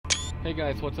Hey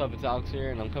guys, what's up? It's Alex here,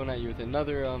 and I'm coming at you with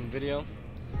another video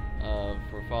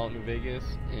for Fallout New Vegas.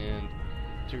 And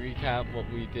to recap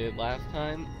what we did last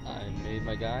time, I made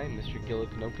my guy, Mr.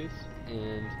 Gillikanopis,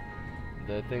 and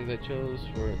the things I chose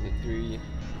for the three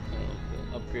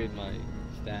to upgrade my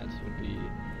stats would be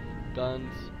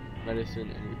guns, medicine,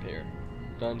 and repair.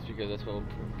 Guns because that's what I'll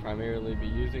primarily be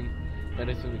using.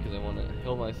 Medicine because I want to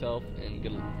heal myself and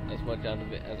get as much out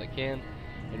of it as I can.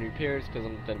 And repairs because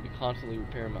I'm going to be constantly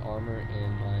repairing my armor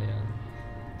and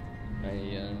my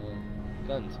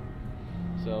guns.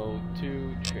 So,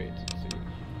 two traits. Let's see.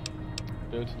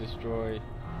 Build to destroy.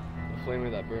 The flamer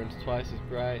that burns twice as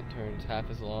bright, turns half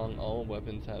as long. All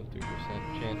weapons have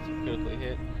 3% chance to critically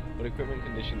hit, but equipment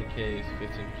condition decays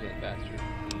 15% faster.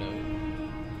 No.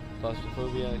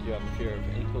 Claustrophobia. You have a fear of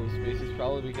enclosed spaces,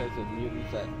 probably because of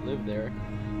mutants that live there.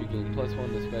 You gain +1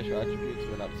 to special attributes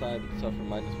when outside, but suffer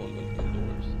 -1 when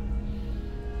indoors.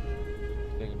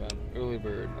 Think about it. Early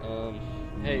bird.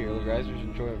 Hey, early risers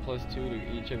enjoy a +2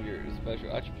 to each of your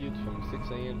special attributes from 6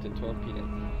 AM to 12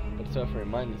 PM, but suffer a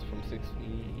minus from 6.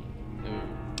 No.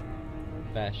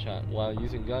 Fast shot. While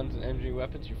using guns and energy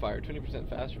weapons, you fire 20%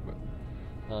 faster,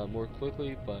 but more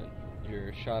quickly, but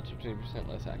your shots are 20%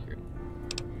 less accurate.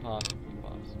 Possibly.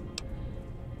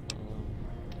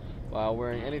 While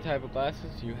wearing any type of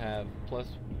glasses, you have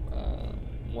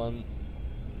 +1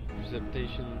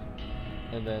 precipitation,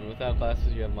 and then without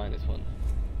glasses, you have -1.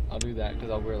 I'll do that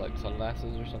because I'll wear like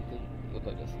sunglasses or something, look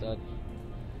like a stud.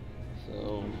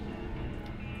 So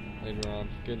later on,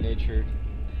 good-natured.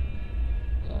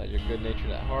 You're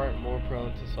good-natured at heart, more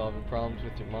prone to solving problems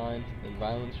with your mind than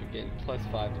violence. You're getting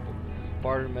 +5 to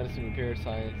barter, medicine, repair,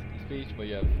 science, and speech, but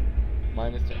you have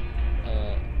minus to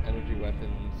energy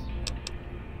weapons.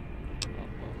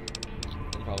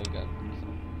 Probably gun. So.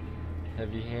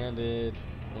 Heavy-handed,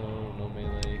 no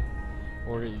melee.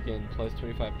 Order, you gain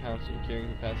 +25 pounds to your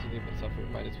carrying capacity, but suffer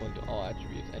 -1 to all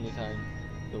attributes anytime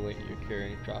the weight you're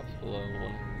carrying drops below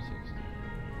 160.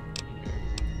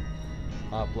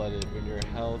 Hot-blooded, when your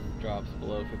health drops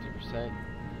below 50%,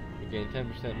 you gain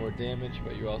 10% more damage,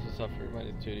 but you also suffer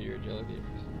 -2 to your agility.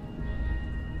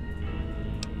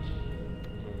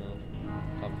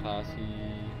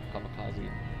 Kamikaze.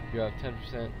 You have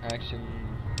 10% action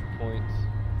points.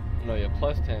 No, you have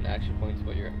 +10 action points,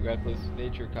 but your reckless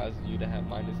nature causes you to have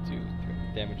 -2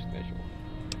 damage threshold.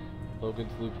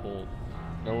 Logan's loophole.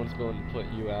 No one's going to put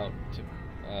you out to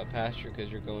pasture because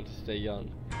you're going to stay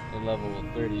young and level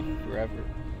 30 forever.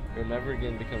 You'll never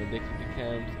again become addicted to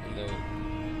chems, and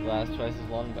they'll last twice as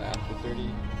long, but after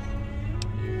 30,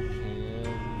 you can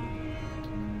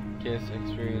kiss,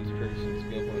 experience, perks, and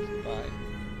skill points goodbye.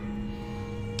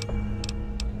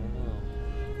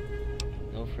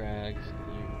 Frags.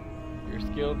 You're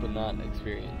skilled but not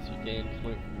experienced. You gain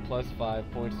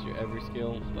 +5 points to your every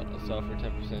skill, but will suffer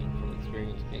 10% from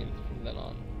experience gains from then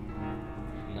on.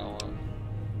 From now on.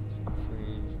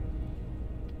 Free.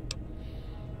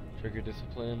 Trigger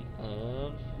discipline.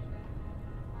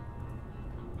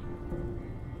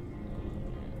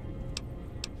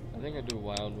 I think I do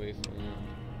Wild Wasteland.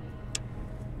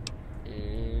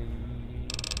 And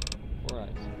 4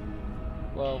 eyes.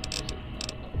 Well,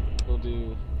 we'll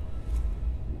do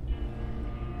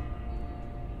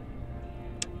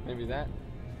maybe that.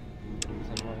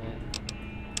 Something like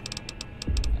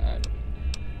that.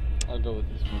 I'll go with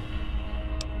this one.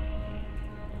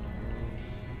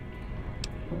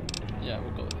 Yeah,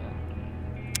 we'll go with that.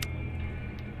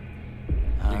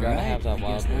 You gotta have that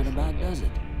wild that about does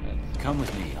it. Come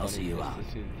with me, I'll see you out. To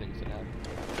see the things that happen.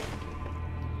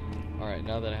 Alright,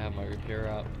 now that I have my repair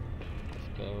up, let's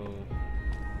go.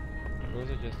 Where was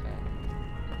it just at?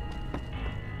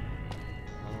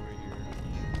 Over here.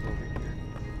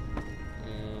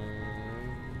 And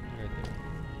right there.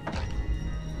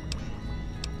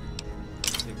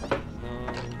 Take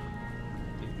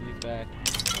these back.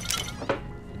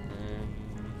 And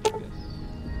this.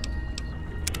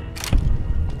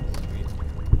 Sweet.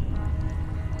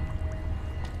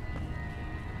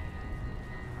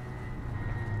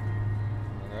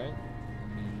 Alright.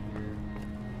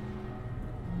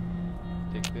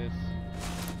 Take this.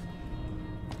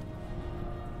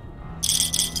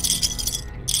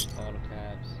 Take some bottle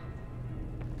caps.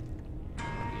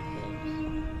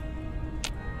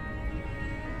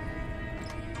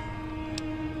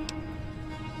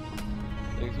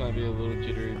 Things might be a little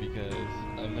jittery because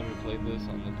I've never played this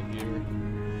on the computer.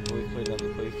 I've always played it on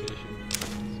the PlayStation.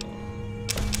 So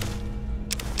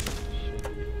should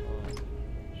be fun.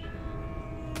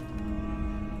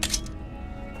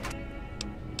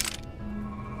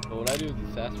 But what I do with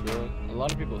the sarsaparilla, a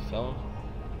lot of people sell them,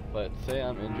 but say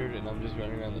I'm injured and I'm just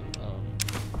running around the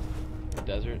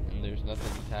the desert and there's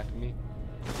nothing attacking me,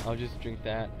 I'll just drink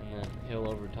that and then heal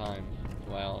over time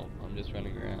while I'm just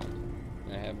running around.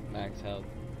 And I have max health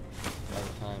all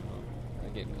the time when I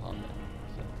get in combat.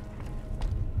 So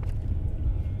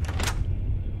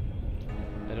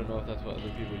I don't know if that's what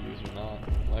other people use or not.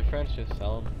 My friends just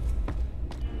sell them.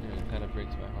 And it kind of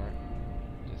breaks my heart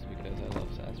just because I love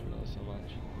sarsaparilla so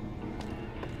much.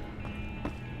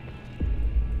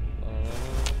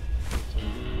 Some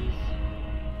of these.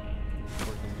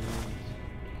 Working beans.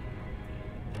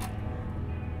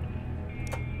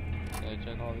 Did I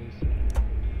check all these?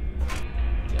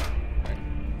 Yeah, right.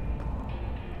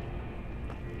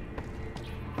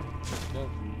 Go.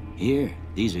 Here,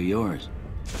 these are yours.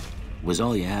 Was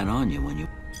all you had on you when you...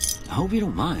 I hope you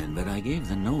don't mind, but I gave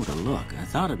the note a look. I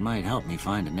thought it might help me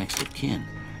find a next of kin.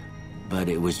 But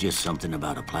it was just something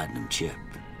about a platinum chip.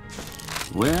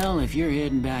 Well, if you're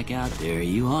heading back out there,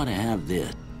 you ought to have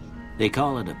this. They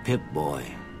call it a Pip-Boy.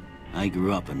 I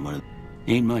grew up in one of...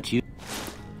 Ain't much use.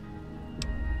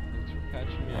 Thanks for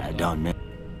catching me. I don't know.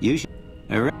 You should...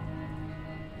 No.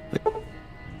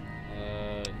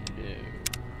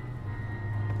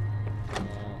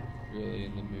 Really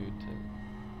in the mood to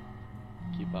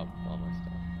keep up with all my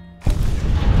stuff.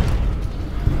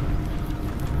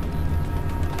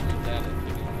 Like that, it's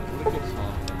a good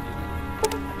song for me.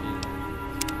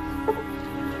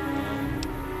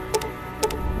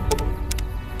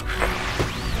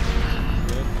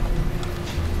 Good.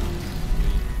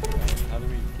 How do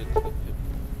we get to the pip?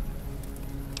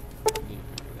 Need to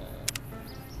figure that out.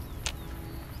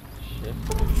 Shift?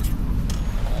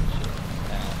 Not shift.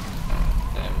 Tab.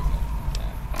 There we go.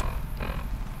 Tab.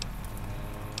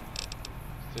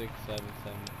 6, 7,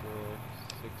 7, 4,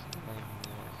 6, 9, 1.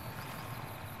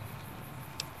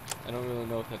 I don't really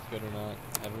know if that's good or not.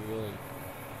 I haven't really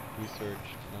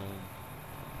researched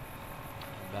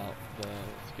about the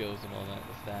skills and all that,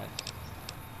 the stats.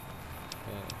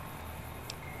 But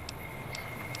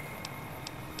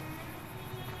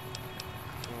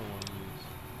I don't want to use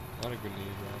not a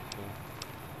grenade rifle.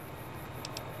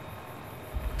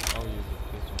 I'll use a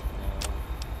pistol for now.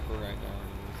 For right now,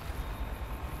 anyways.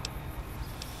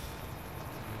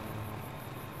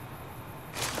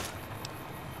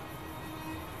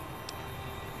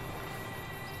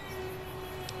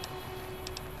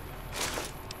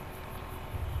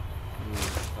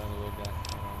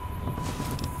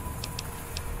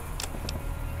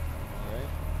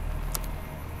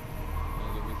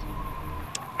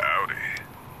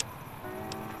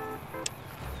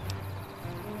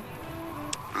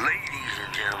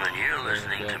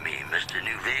 Listening to me, Mr.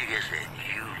 New Vegas, and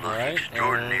you look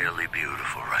extraordinarily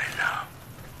beautiful right now.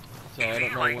 So if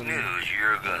you like news,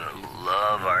 you're gonna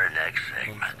love our next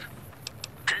segment.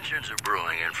 Tensions are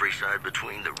brewing in Freeside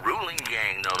between the ruling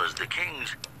gang known as the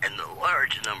Kings and the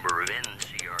large number of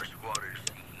NCR squatters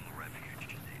seeking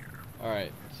refuge there.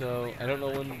 Alright, so I don't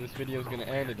know when this video is gonna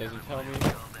end. It doesn't tell me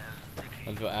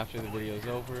until after the video is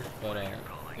over. But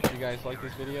if you guys like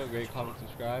this video, rate, comment,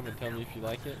 subscribe, and tell me if you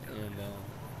like it. And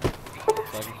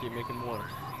so I can keep making more. I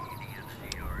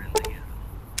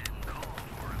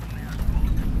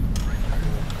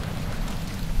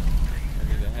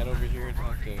need to head over here and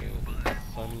talk to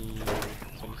Sunny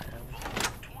Styles.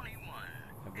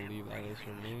 I believe that is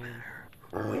her name.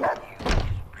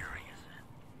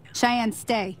 Cheyenne,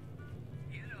 stay.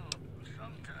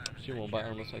 She won't bite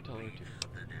unless I tell her to.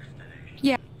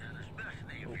 Yeah.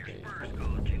 Okay.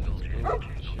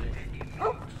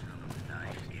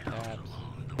 Tabs.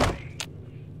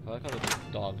 I like how the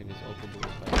dog can just open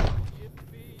doors by itself.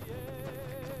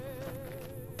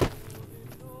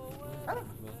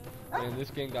 Man,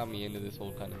 this game got me into this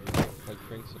whole kind of music, like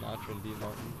Frank Sinatra and Dean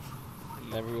Martin.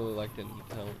 Never really liked it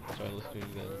until I started listening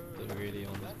to the radio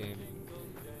on this game.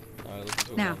 I listened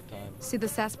to it all the time. See the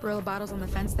sarsaparilla bottles on the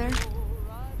fence there?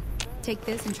 Take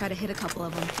this and try to hit a couple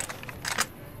of them.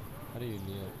 How do you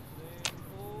kneel?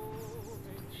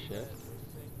 Shift?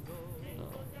 No.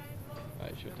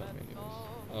 Alright, she'll tell me anyways.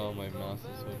 Oh, my mouse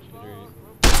is so jittery.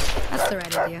 That's the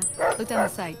right idea. Look down the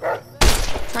sight.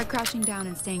 Try crouching down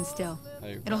and staying still.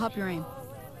 It'll help your aim.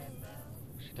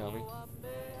 She tell me? You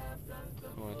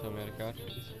wanna tell me how to crouch?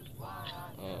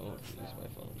 Oh, use my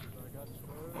phone.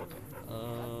 Okay.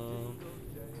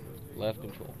 Left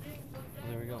control. Oh,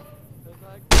 there we go.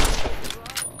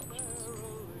 Oh,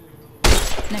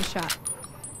 nice shot.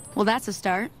 Well, that's a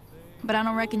start. But I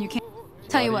don't reckon you can.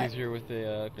 It's Tell you a lot what. easier with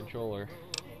the controller.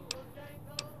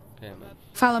 Damn it.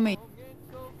 Follow me.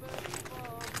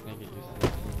 Make it used to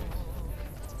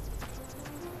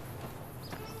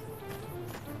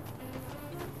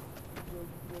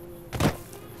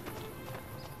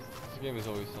this game is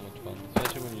always so much fun,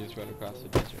 especially when you just run across the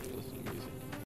desert and listen to music.